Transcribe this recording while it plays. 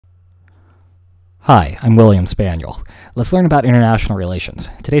Hi, I'm William Spaniel. Let's learn about international relations.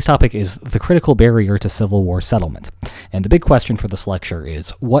 Today's topic is the critical barrier to Civil War settlement. And the big question for this lecture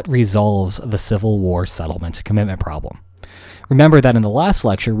is, what resolves the Civil War settlement commitment problem? Remember that in the last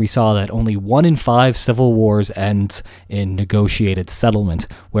lecture, we saw that only 1 in 5 civil wars end in negotiated settlement,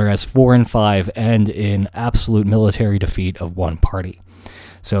 whereas 4 in 5 end in absolute military defeat of one party.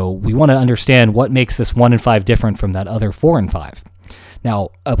 So we want to understand what makes this 1 in 5 different from that other 4 in 5. Now,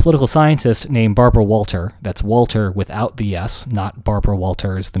 a political scientist named Barbara Walter, that's Walter without the S, not Barbara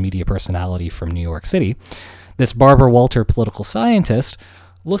Walters, the media personality from New York City, this Barbara Walter political scientist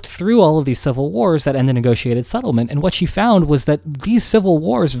looked through all of these civil wars that end in negotiated settlement, and what she found was that these civil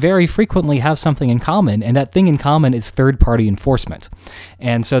wars very frequently have something in common, and that thing in common is third-party enforcement.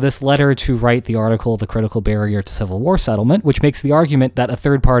 And so this led her to write the article, The Critical Barrier to Civil War Settlement, which makes the argument that a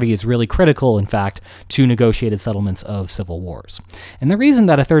third party is really critical, in fact, to negotiated settlements of civil wars. And the reason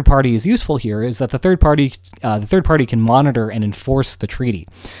that a third party is useful here is that the third party can monitor and enforce the treaty.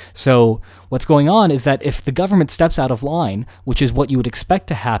 So what's going on is that if the government steps out of line, which is what you would expect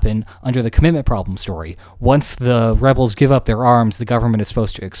to happen under the commitment problem story, once the rebels give up their arms, the government is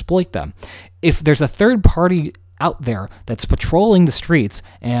supposed to exploit them. If there's a third party out there that's patrolling the streets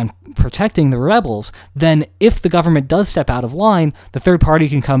and protecting the rebels, then if the government does step out of line, the third party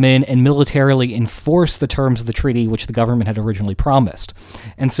can come in and militarily enforce the terms of the treaty which the government had originally promised.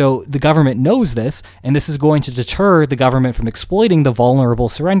 And so the government knows this, and this is going to deter the government from exploiting the vulnerable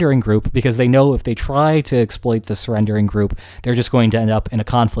surrendering group, because they know if they try to exploit the surrendering group, they're just going to end up in a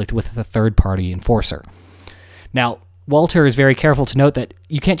conflict with the third party enforcer. Now, Walter is very careful to note that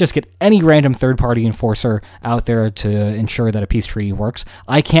you can't just get any random third-party enforcer out there to ensure that a peace treaty works.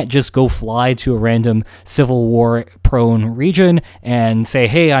 I can't just go fly to a random Civil War-prone region and say,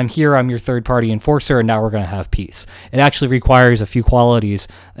 hey, I'm here, I'm your third-party enforcer, and now we're going to have peace. It actually requires a few qualities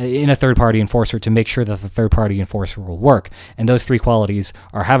in a third-party enforcer to make sure that the third-party enforcer will work. And those 3 qualities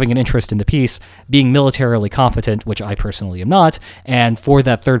are having an interest in the peace, being militarily competent, which I personally am not, and for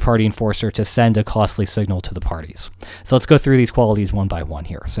that third-party enforcer to send a costly signal to the parties. So let's go through these qualities one by one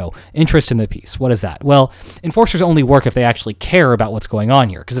here. So interest in the peace. What is that? Well, enforcers only work if they actually care about what's going on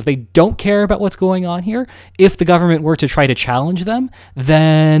here. Because if they don't care about what's going on here, if the government were to try to challenge them,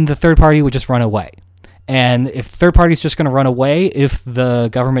 then the third party would just run away. And if third party is just going to run away, if the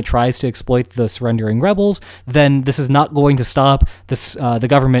government tries to exploit the surrendering rebels, then this is not going to stop the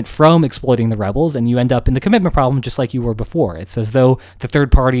government from exploiting the rebels, and you end up in the commitment problem just like you were before. It's as though the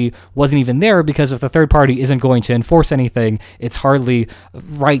third party wasn't even there, because if the third party isn't going to enforce anything, it's hardly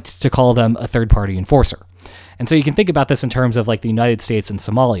right to call them a third party enforcer. And so you can think about this in terms of like the United States and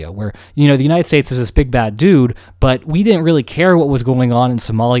Somalia, where, the United States is this big bad dude, but we didn't really care what was going on in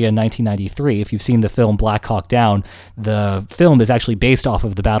Somalia in 1993. If you've seen the film Black Hawk Down, the film is actually based off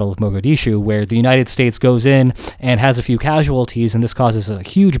of the Battle of Mogadishu, where the United States goes in and has a few casualties, and this causes a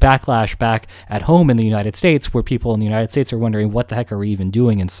huge backlash back at home in the United States, where people in the United States are wondering, what the heck are we even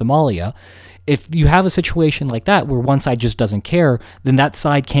doing in Somalia? If you have a situation like that where one side just doesn't care, then that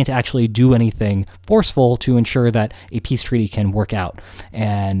side can't actually do anything forceful to ensure that a peace treaty can work out.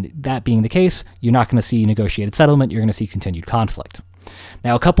 And that being the case, you're not going to see negotiated settlement, you're going to see continued conflict.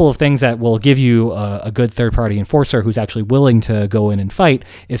 Now, a couple of things that will give you a good third-party enforcer who's actually willing to go in and fight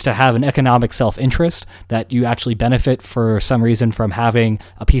is to have an economic self-interest, that you actually benefit for some reason from having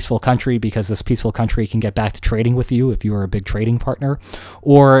a peaceful country, because this peaceful country can get back to trading with you if you are a big trading partner,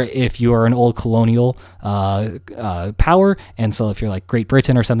 or if you are an old colonial power, and so if you're like Great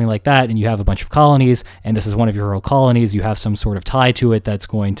Britain or something like that, and you have a bunch of colonies, and this is one of your old colonies, you have some sort of tie to it that's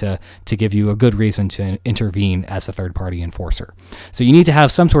going to give you a good reason to intervene as a third-party enforcer. So you need to have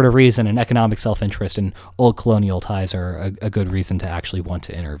some sort of reason, and economic self-interest and old colonial ties are a good reason to actually want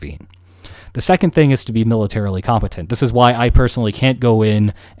to intervene. The second thing is to be militarily competent. This is why I personally can't go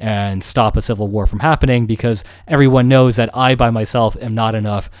in and stop a civil war from happening, because everyone knows that I by myself am not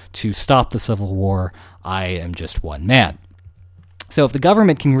enough to stop the civil war. I am just one man. So if the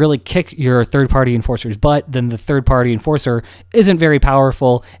government can really kick your third-party enforcer's butt, then the third-party enforcer isn't very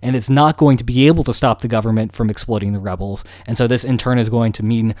powerful, and it's not going to be able to stop the government from exploiting the rebels. And so this in turn is going to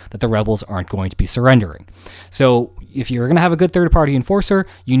mean that the rebels aren't going to be surrendering. So if you're going to have a good third-party enforcer,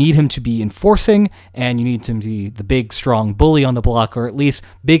 you need him to be enforcing, and you need him to be the big, strong bully on the block, or at least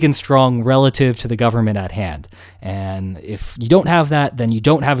big and strong relative to the government at hand. And if you don't have that, then you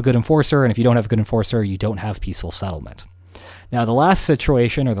don't have a good enforcer, and if you don't have a good enforcer, you don't have peaceful settlement. Now, the last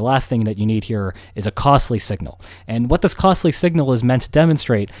situation, or the last thing that you need here, is a costly signal. And what this costly signal is meant to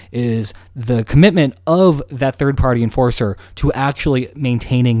demonstrate is the commitment of that third-party enforcer to actually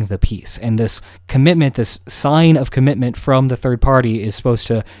maintaining the peace. And this commitment, this sign of commitment from the third party, is supposed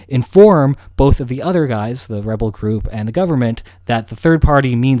to inform both of the other guys, the rebel group and the government, that the third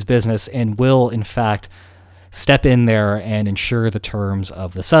party means business and will, in fact, step in there and ensure the terms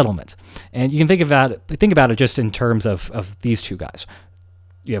of the settlement. And you can think about it just in terms of these two guys.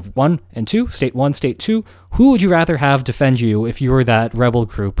 You have 1 and 2, state 1, state 2. Who would you rather have defend you if you were that rebel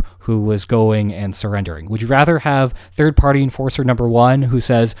group who was going and surrendering? Would you rather have third-party enforcer number 1 who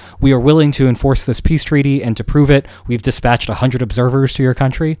says, we are willing to enforce this peace treaty, and to prove it, we've dispatched 100 observers to your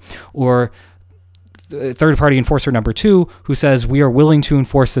country? Or third-party enforcer number 2 who says, we are willing to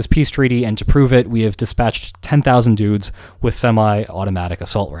enforce this peace treaty, and to prove it, we have dispatched 10,000 dudes with semi-automatic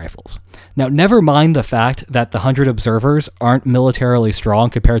assault rifles. Now, never mind the fact that the 100 observers aren't militarily strong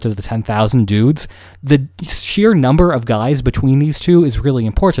compared to the 10,000 dudes. The sheer number of guys between these two is really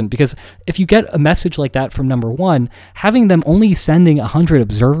important, because if you get a message like that from number 1, having them only sending 100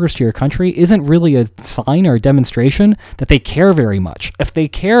 observers to your country isn't really a sign or a demonstration that they care very much. If they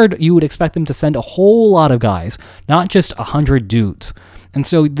cared, you would expect them to send a whole lot of guys, not just 100 dudes. And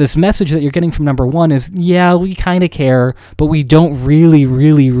so this message that you're getting from number 1 is, yeah, we kind of care, but we don't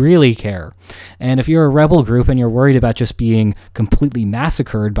really care. And if you're a rebel group and you're worried about just being completely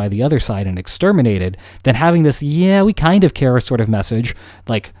massacred by the other side and exterminated, then having this, yeah, we kind of care sort of message,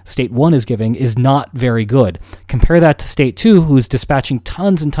 like State 1 is giving, is not very good. Compare that to State 2, who's dispatching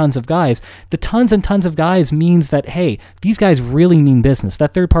tons and tons of guys. The tons and tons of guys means that, hey, these guys really mean business.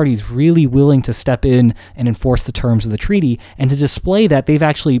 That third party is really willing to step in and enforce the terms of the treaty, and to display that they've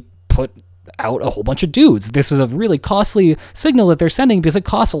actually put out a whole bunch of dudes. This is a really costly signal that they're sending, because it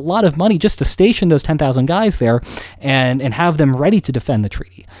costs a lot of money just to station those 10,000 guys there and have them ready to defend the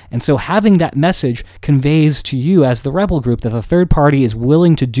treaty. And so having that message conveys to you as the rebel group that the third party is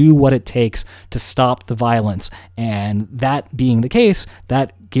willing to do what it takes to stop the violence. And that being the case,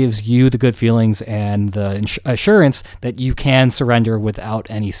 that gives you the good feelings and the assurance that you can surrender without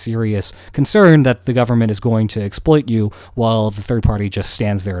any serious concern that the government is going to exploit you while the third party just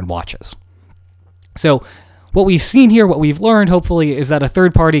stands there and watches. So what we've seen here, what we've learned, hopefully, is that a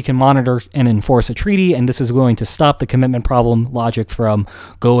third party can monitor and enforce a treaty, and this is going to stop the commitment problem logic from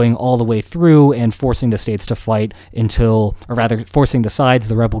going all the way through and forcing the states to fight until, or rather, forcing the sides,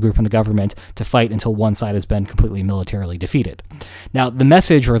 the rebel group and the government, to fight until one side has been completely militarily defeated. Now, the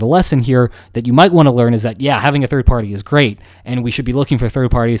message or the lesson here that you might want to learn is that, yeah, having a third party is great, and we should be looking for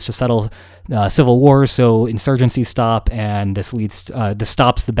third parties to settle civil wars so insurgencies stop, and this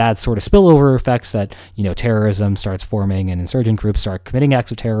stops the bad sort of spillover effects that, terrorism starts forming and insurgent groups start committing acts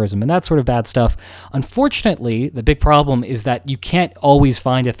of terrorism and that sort of bad stuff. Unfortunately, the big problem is that you can't always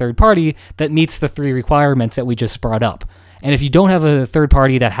find a third party that meets the 3 requirements that we just brought up. And if you don't have a third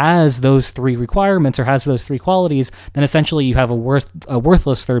party that has those 3 requirements or has those 3 qualities, then essentially you have a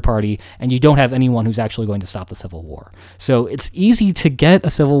worthless third party, and you don't have anyone who's actually going to stop the civil war. So it's easy to get a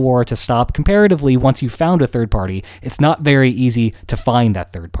civil war to stop comparatively once you've found a third party. It's not very easy to find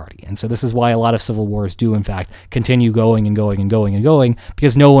that third party. And so this is why a lot of civil wars do, in fact, continue going and going and going and going,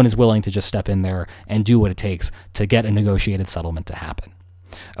 because no one is willing to just step in there and do what it takes to get a negotiated settlement to happen.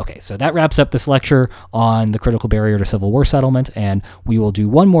 Okay, so that wraps up this lecture on the critical barrier to civil war settlement, and we will do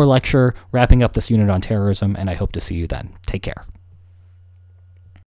one more lecture wrapping up this unit on terrorism, and I hope to see you then. Take care.